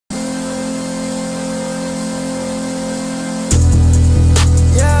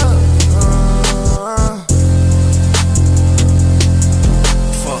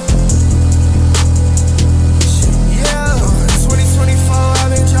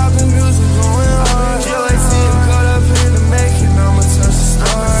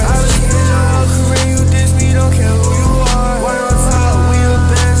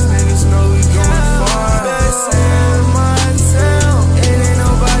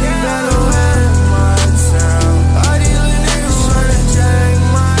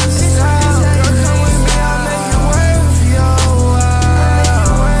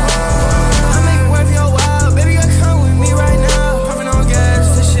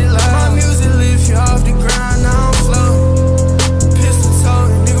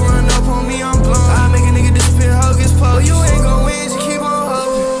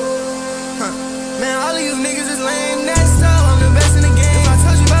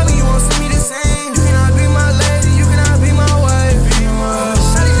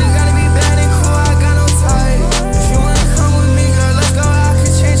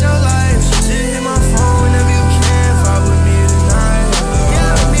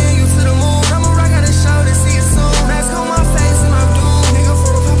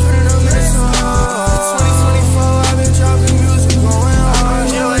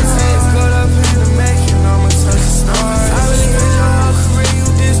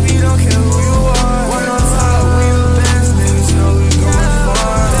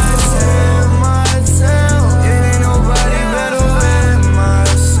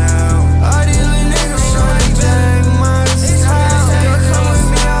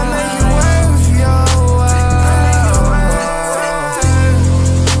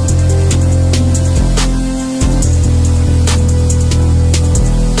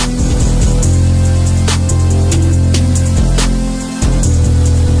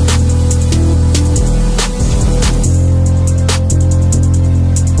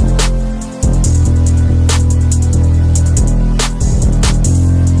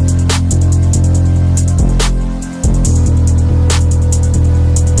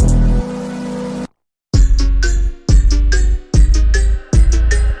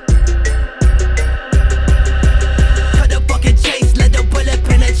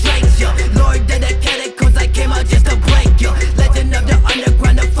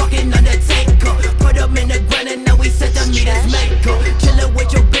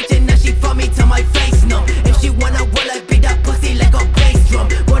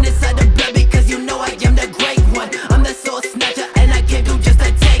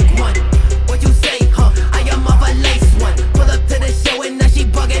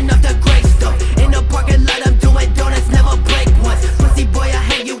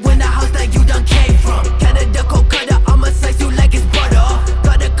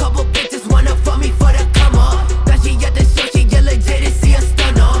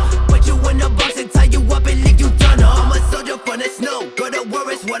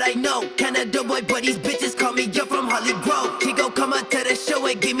to the show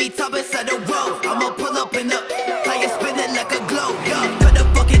and give me top inside the road. I'ma pull up in the fire, spinning like a globe, yo. Cut the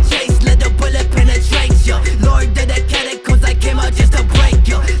fucking chase, let the bullet penetrate, yo. Lord of the Catacombs, I came out just to break,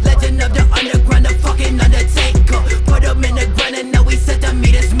 yo. Legend of the underground, the fucking undertaker. Put him in the ground and now we set the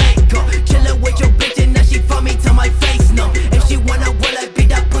meters make, yo. Chillin' with your